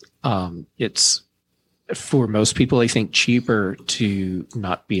it's, for most people, I think, cheaper to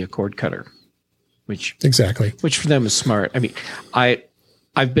not be a cord cutter, which for them is smart. I mean,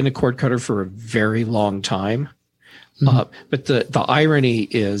 I've been a cord cutter for a very long time, but the irony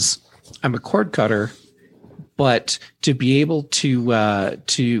is I'm a cord cutter, but to be able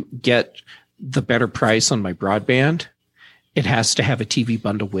to get the better price on my broadband, it has to have a TV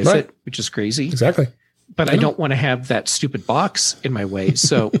bundle with it, which is crazy. Exactly. But I don't want to have that stupid box in my way.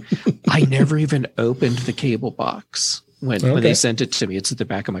 So I never even opened the cable box when they sent it to me. It's at the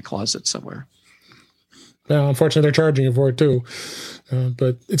back of my closet somewhere. Well, unfortunately, they're charging you for it too.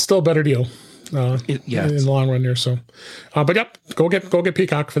 But it's still a better deal in the long run there. So, but go get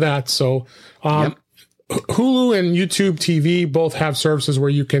Peacock for that. So, Hulu and YouTube TV both have services where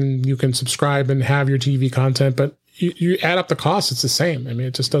you can subscribe and have your TV content, but you add up the cost, it's the same. I mean,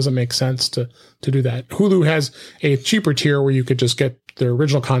 it just doesn't make sense to do that. Hulu has a cheaper tier where you could just get the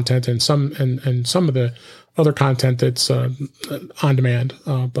original content and some of the other content that's on demand.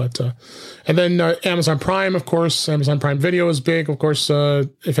 And then Amazon Prime, of course. Amazon Prime Video is big. Of course,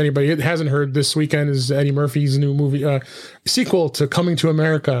 if anybody hasn't heard, this weekend is Eddie Murphy's new movie sequel to Coming to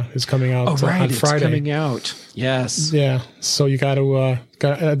America is coming out on Friday. It's coming out. Yes. Yeah. So you got to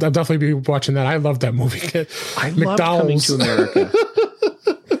I'll definitely be watching that. I love that movie. I love Coming to America.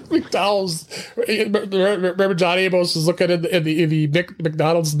 McDonald's. Remember John Amos was looking at the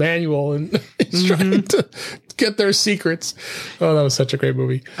McDonald's manual and he's trying to get their secrets. Oh, that was such a great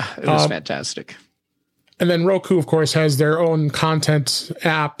movie. It was fantastic. And then Roku, of course, has their own content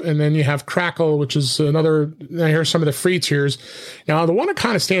app. And then you have Crackle, which is another. I hear some of the free tiers. Now, the one that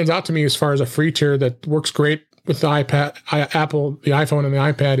kind of stands out to me as far as a free tier that works great with the iPad, Apple, the iPhone, and the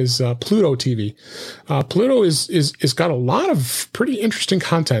iPad is Pluto TV. Pluto is got a lot of pretty interesting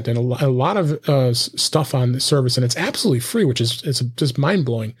content and a lot of stuff on the service, and it's absolutely free, which is just mind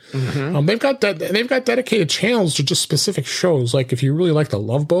blowing. They've got dedicated channels to just specific shows. Like if you really like the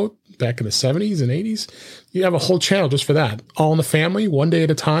Love Boat back in the 70s and 80s, you have a whole channel just for that. All in the Family, one day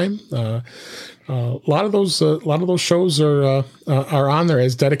at a time. A lot of those shows are on there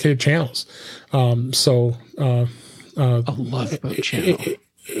as dedicated channels. A Love Boat channel.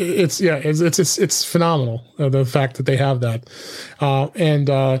 It's phenomenal, the fact that they have that.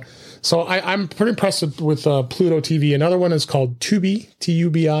 So I'm pretty impressed with Pluto TV. Another one is called Tubi,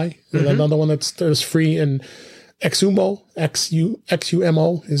 Tubi. Another one that's free, and Xumo,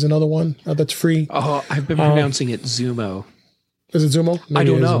 Xumo is another one that's free. Oh, I've been pronouncing it Zumo. Is it Zumo? Maybe I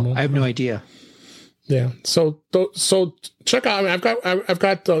don't know. Zumo. I have no idea. Yeah. So check out. I mean, I've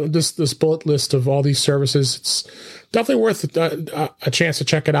got this bullet list of all these services. It's definitely worth a chance to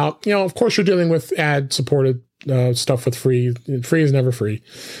check it out. Of course, you're dealing with ad supported stuff with free. Free is never free.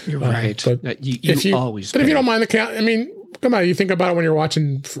 You're right. But you always. But if you don't mind the count, I mean, come on. You think about it when you're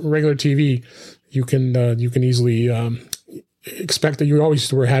watching regular TV. You can easily expect that you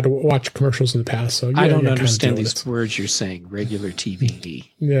always had to watch commercials in the past. So I don't understand these words you're saying. Regular TV.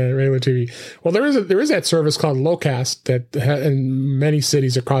 Yeah, regular TV. Well, there is that service called Locast that in many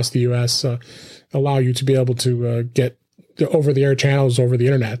cities across the U.S. Allow you to be able to get the over-the-air channels over the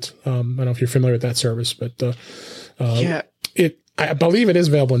internet. I don't know if you're familiar with that service, but I believe it is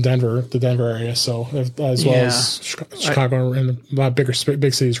available in the Denver area. So as well as Chicago and a lot of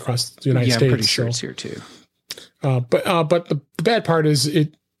big cities across the United States. I'm pretty sure it's here too. But the bad part is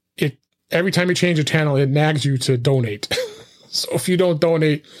it every time you change a channel, it nags you to donate. So if you don't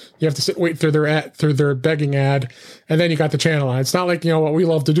donate, you have to wait through their begging ad, and then you got the channel on. It's not like what we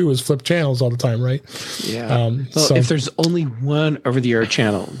love to do is flip channels all the time, right? Yeah. So if there's only one over-the-air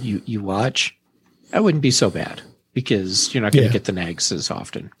channel you watch, that wouldn't be so bad because you're not going to get the nags as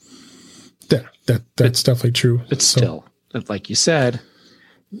often. Yeah, that's definitely true. But still, like you said,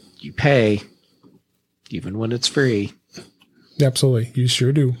 you pay. Even when it's free. Absolutely. You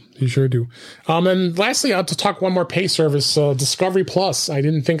sure do. And lastly, I'll talk one more pay service, Discovery Plus. I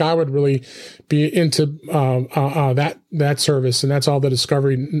didn't think I would really be into that service, and that's all the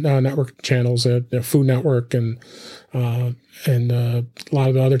Discovery Network channels, Food Network and a lot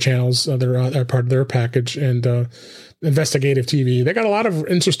of the other channels that are part of their package, and investigative TV. They got a lot of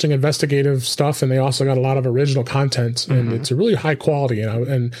interesting investigative stuff, and they also got a lot of original content, and it's a really high quality.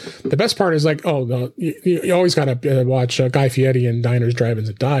 And the best part is you always got to watch Guy Fieri and Diners, Drive-Ins,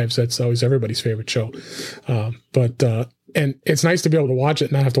 and Dives. That's always everybody's favorite show. But and it's nice to be able to watch it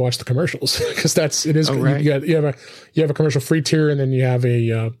and not have to watch the commercials because it is. Oh, right. You have a commercial free tier, and then you have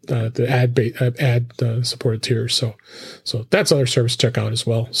the ad supported tier. So that's other service to check out as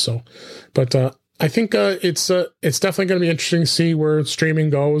well. So, but I think it's definitely going to be interesting to see where streaming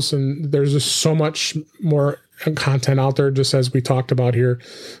goes, and there's just so much more content out there, just as we talked about here,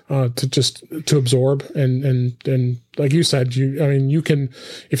 to absorb and like you said, you can,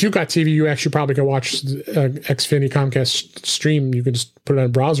 if you've got TV, you actually probably can watch Xfinity Comcast stream. You can just put it on a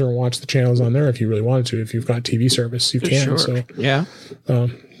browser and watch the channels on there if you really wanted to. If you've got TV service, you can. Sure. So yeah.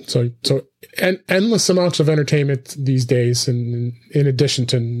 So endless amounts of entertainment these days, and in addition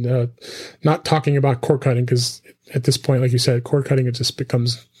to not talking about cord cutting, because at this point, like you said, cord cutting, it just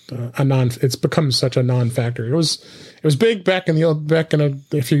becomes it's become such a non-factor. It was big back in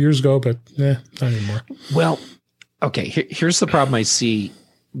a few years ago, but not anymore. Well, okay. Here's the problem I see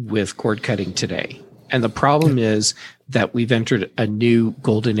with cord cutting today, and the problem is that we've entered a new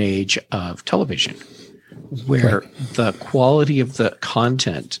golden age of television, where the quality of the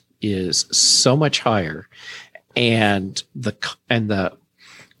content is so much higher, and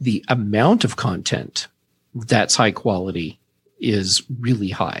the amount of content that's high quality is really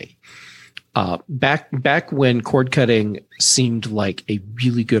high. Back when cord cutting seemed like a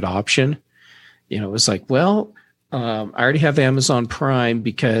really good option, it was like, well, I already have Amazon Prime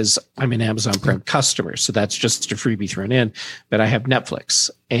because I'm an Amazon Prime customer, so that's just a freebie thrown in. But I have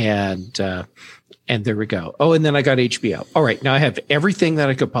Netflix, and there we go. Oh, and then I got HBO. All right, now I have everything that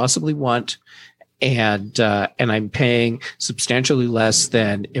I could possibly want, and I'm paying substantially less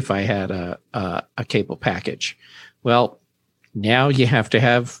than if I had a cable package. Well, now you have to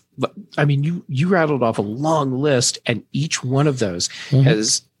have. I mean, you rattled off a long list, and each one of those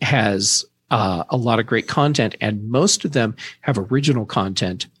has a lot of great content, and most of them have original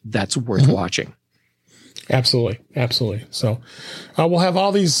content that's worth watching. Absolutely. So we'll have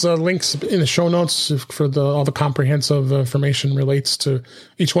all these links in the show notes for all the comprehensive information relates to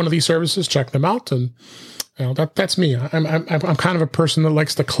each one of these services. Check them out, and that's me. I'm kind of a person that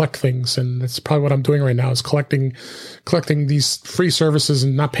likes to collect things, and that's probably what I'm doing right now is collecting these free services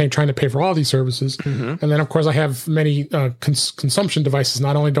and not trying to pay for all these services. And then of course I have many consumption devices.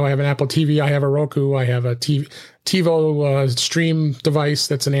 Not only do I have an Apple TV, I have a Roku, I have a TiVo stream device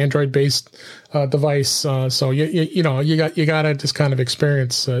that's an Android based device. So you gotta just kind of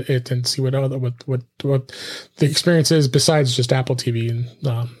experience it and see what the experience is besides just Apple TV,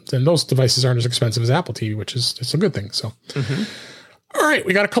 and those devices aren't as expensive as Apple TV, which is it's a good thing. So, all right,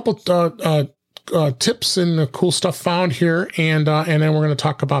 we got a couple tips and cool stuff found here, and then we're going to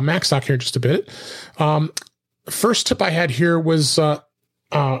talk about MacStock here in just a bit. First tip I had here was.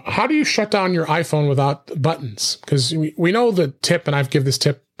 How do you shut down your iPhone without buttons? Because we know the tip, and I've given this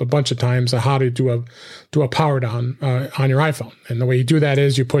tip a bunch of times, how to do a power down on your iPhone. And the way you do that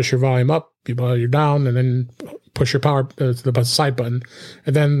is you push your volume up, you volume down, and then push your power to the side button,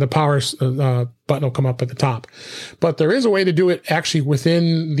 and then the power button will come up at the top. But there is a way to do it actually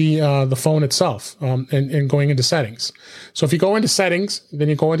within the phone itself, and going into settings. So if you go into settings, then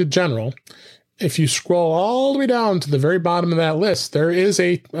you go into general. If you scroll all the way down to the very bottom of that list, there is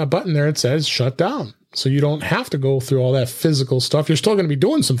a button there that says shut down. So you don't have to go through all that physical stuff. You're still going to be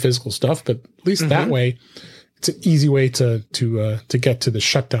doing some physical stuff, but at least that way, it's an easy way to get to the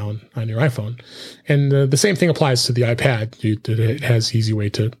shutdown on your iPhone. And the same thing applies to the iPad. It has easy way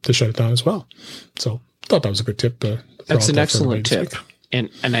to shut it down as well. So I thought that was a good tip. That's an excellent tip.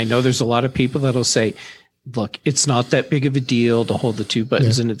 And I know there's a lot of people that'll say, look, it's not that big of a deal to hold the two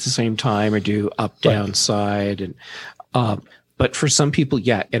buttons in at the same time or do up, down, side. And but for some people,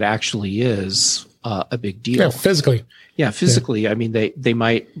 it actually is a big deal. Yeah, physically. I mean, they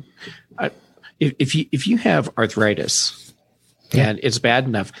might. If you have arthritis and it's bad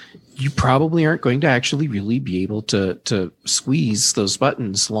enough, you probably aren't going to actually really be able to squeeze those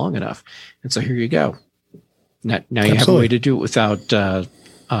buttons long enough. And so here you go. Now you have a way to do it without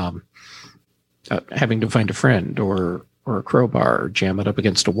having to find a friend or a crowbar or jam it up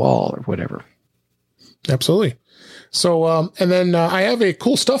against a wall or whatever. Absolutely. So, and then I have a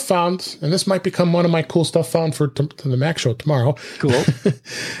cool stuff found, and this might become one of my cool stuff found for the Mac show tomorrow. Cool.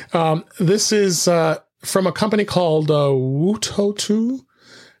 This is from a company called Wutotu.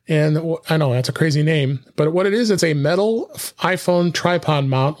 And I know that's a crazy name, but what it is, it's a metal iPhone tripod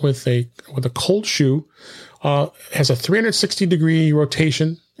mount with a cold shoe. Has a 360-degree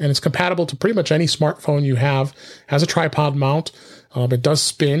rotation, and it's compatible to pretty much any smartphone you have. Has a tripod mount. It does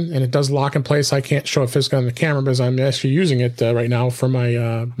spin, and it does lock in place. I can't show it physically on the camera because I'm actually using it right now for my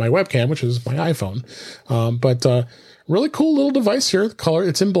my webcam, which is my iPhone. But really cool little device here. The color,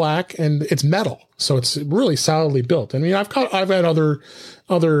 it's in black and it's metal, so it's really solidly built. I mean, I've had other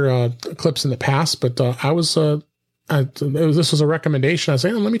clips in the past, but this was a recommendation. I was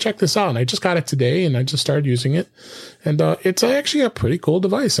like, let me check this out. And I just got it today and I just started using it. And it's actually a pretty cool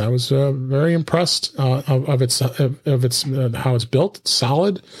device. I was very impressed of its how it's built. It's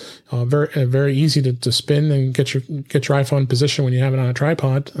solid, very easy to spin and get your iPhone in position when you have it on a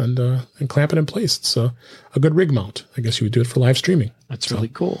tripod and clamp it in place. It's a good rig mount. I guess you would do it for live streaming. That's really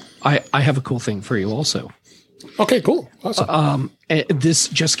cool. I have a cool thing for you also. Okay, cool. Awesome. This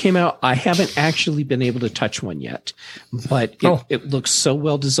just came out. I haven't actually been able to touch one yet, but it looks so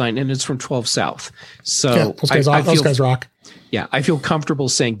well designed, and it's from 12 South. So yeah, those guys rock. Yeah, I feel comfortable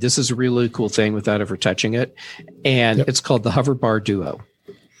saying this is a really cool thing without ever touching it. And It's called the Hoverbar Duo.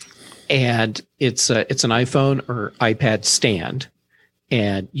 And it's an iPhone or iPad stand.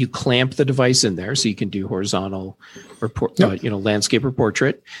 And you clamp the device in there so you can do horizontal or landscape or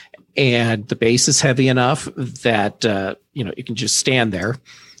portrait. And the base is heavy enough that you can just stand there,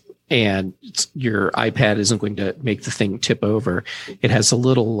 and your iPad isn't going to make the thing tip over. It has a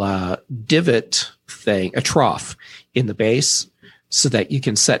little divot thing, a trough in the base, so that you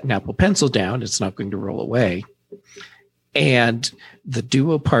can set an Apple Pencil down. It's not going to roll away. And the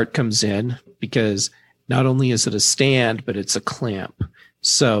Duo part comes in because not only is it a stand, but it's a clamp.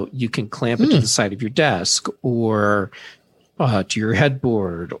 So you can clamp it to the side of your desk or to your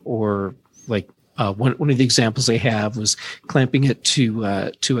headboard, or like one of the examples they have was clamping it to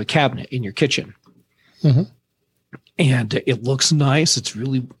a cabinet in your kitchen. Mm-hmm. And it looks nice. It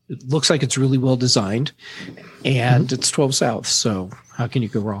looks like it's really well designed, and it's 12 South. So how can you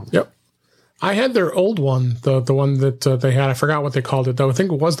go wrong? Yep. I had their old one, the one that they had. I forgot what they called it, though. I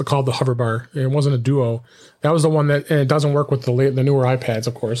think it was called the Hoverbar. It wasn't a Duo. That was the one and it doesn't work with the newer iPads,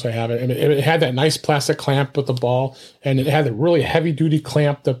 of course. I have it. And it had that nice plastic clamp with the ball, and it had a really heavy-duty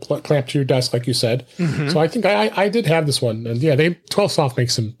clamp that clamped to your desk, like you said. Mm-hmm. So I think I did have this one. And yeah, 12 Soft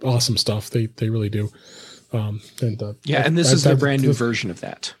makes some awesome stuff. They really do. And this is their brand new version of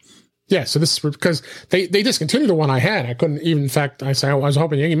that. Yeah, so this is because they discontinued the one I had. I couldn't even. In fact, I was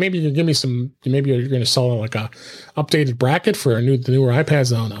hoping maybe you give me some. Maybe you're going to sell like a updated bracket for the newer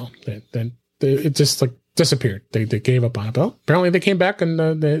iPads. No. Then it just like disappeared. They gave up on it. But apparently they came back and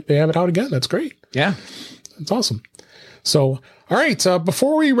they have it out again. That's great. Yeah, that's awesome. So, all right.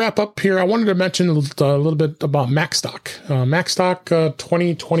 Before we wrap up here, I wanted to mention a little bit about MacStock. MacStock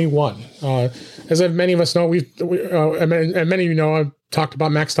 2021. As many of us know, and many of you know, I've talked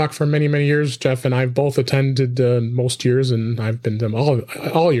about MacStock for many, many years. Jeff and I both attended most years, and I've been to them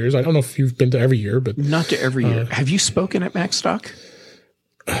all years. I don't know if you've been to every year, but not to every year. Have you spoken at MacStock?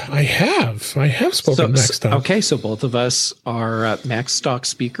 I have spoken at MacStock. Okay, so both of us are MacStock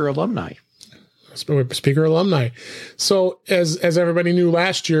speaker alumni. Speaker alumni. So as everybody knew,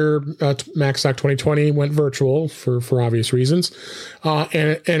 last year, MacStock 2020 went virtual for obvious reasons,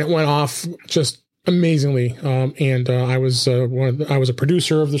 and it went off just amazingly. And I was a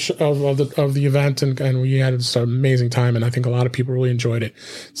producer of the event, and we had just an amazing time. And I think a lot of people really enjoyed it.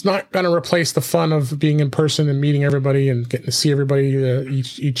 It's not going to replace the fun of being in person and meeting everybody and getting to see everybody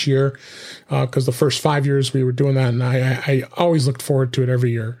each year. Because the first 5 years we were doing that, and I always looked forward to it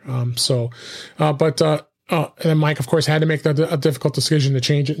every year. And then Mike, of course, had to make a difficult decision to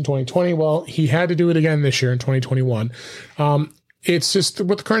change it in 2020. Well, he had to do it again this year in 2021. It's just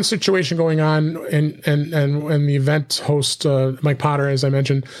with the current situation going on, and the event host, Mike Potter, as I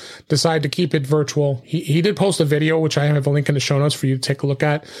mentioned, decided to keep it virtual. He did post a video, which I have a link in the show notes for you to take a look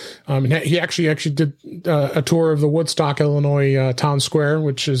at. And he actually did a tour of the Woodstock, Illinois town square,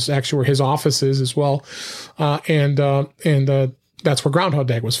 which is actually where his office is as well. And that's where Groundhog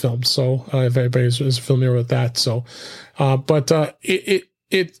Day was filmed. So if anybody is familiar with that,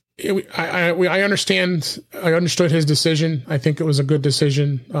 I understand. I understood his decision. I think it was a good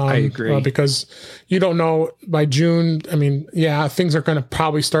decision. I agree because you don't know by June. I mean, yeah, things are going to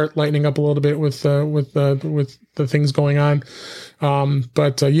probably start lightening up a little bit with the things going on,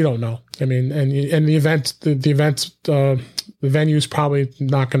 but you don't know. I mean, and the event, the venue's probably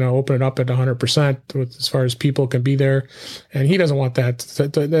not going to open it up at 100% as far as people can be there, and he doesn't want that.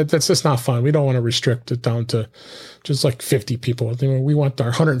 That's just not fun. We don't want to restrict it down to just like 50 people. We want our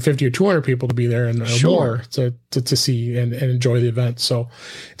 150 or 200 people to be there and more to see and enjoy the event. So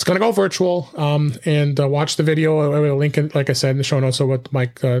it's going to go virtual. And watch the video. I will link it, like I said, in the show notes of what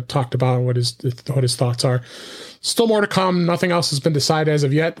Mike talked about and what his thoughts are. Still more to come. Nothing else has been decided as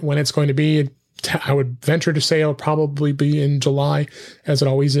of yet when it's going to be. I would venture to say it'll probably be in July, as it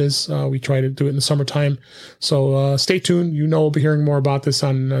always is. We try to do it in the summertime. So stay tuned. We'll be hearing more about this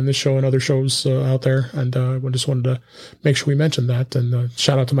on this show and other shows out there. And we just wanted to make sure we mentioned that. And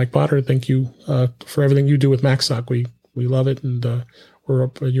shout out to Mike Potter. Thank you for everything you do with MacStock. We love it. And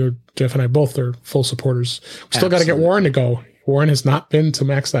Jeff and I both are full supporters. We still got to get Warren to go. Warren has not been to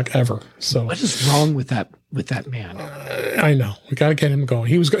MacStock ever. So what is wrong with that man? I know. We got to get him going.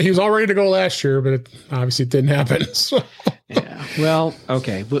 He was all ready to go last year, but obviously it didn't happen. So. Yeah. Well,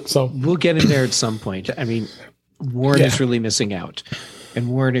 okay. We'll get in there at some point. I mean, Warren is really missing out. And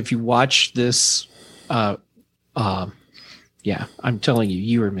Warren, if you watch this, I'm telling you,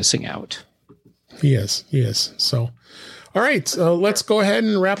 you are missing out. He is. So. All right, let's go ahead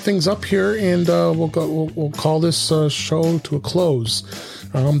and wrap things up here, and we'll call this show to a close.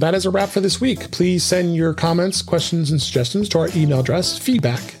 That is a wrap for this week. Please send your comments, questions, and suggestions to our email address,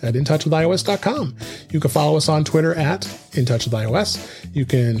 feedback@intouchwithios.com. You can follow us on Twitter @intouchwithios. You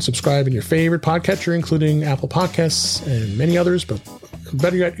can subscribe in your favorite podcatcher, including Apple Podcasts and many others, but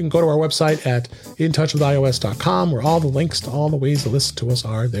better yet, you can go to our website at intouchwithios.com, where all the links to all the ways to listen to us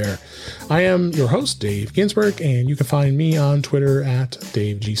are there. I am your host, Dave Ginsburg, and you can find me on Twitter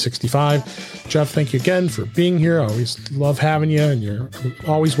 @DaveG65. Jeff, thank you again for being here. I always love having you, and you're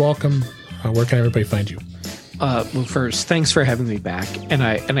always welcome. Where can everybody find you? Well, first, thanks for having me back, and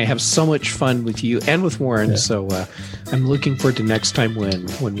I have so much fun with you and with Warren. Yeah. So I'm looking forward to next time when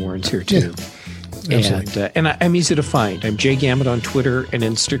Warren's here too. Yeah. And I'm easy to find. I'm Jay Gamet on Twitter and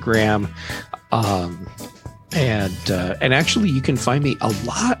Instagram. And actually, you can find me a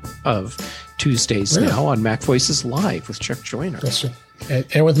lot of Tuesdays now on Mac Voices Live with Chuck Joyner. That's right.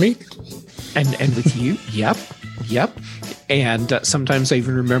 And with me. And with you. Yep. And sometimes I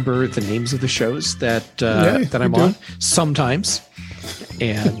even remember the names of the shows that I'm on. Sometimes.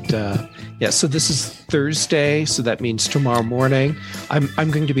 And so this is Thursday, so that means tomorrow morning.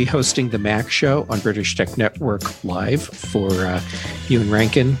 I'm going to be hosting the Mac Show on British Tech Network Live for Ewan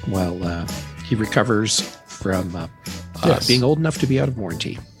Rankin while he recovers from being old enough to be out of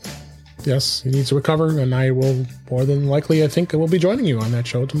warranty. Yes, he needs to recover, and I will more than likely, I think, I will be joining you on that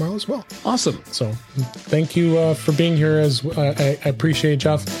show tomorrow as well. Awesome. So thank you for being here. I appreciate it,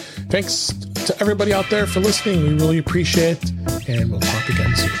 Jeff. Thanks to everybody out there for listening. We really appreciate it, and we'll talk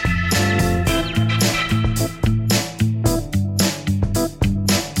again soon.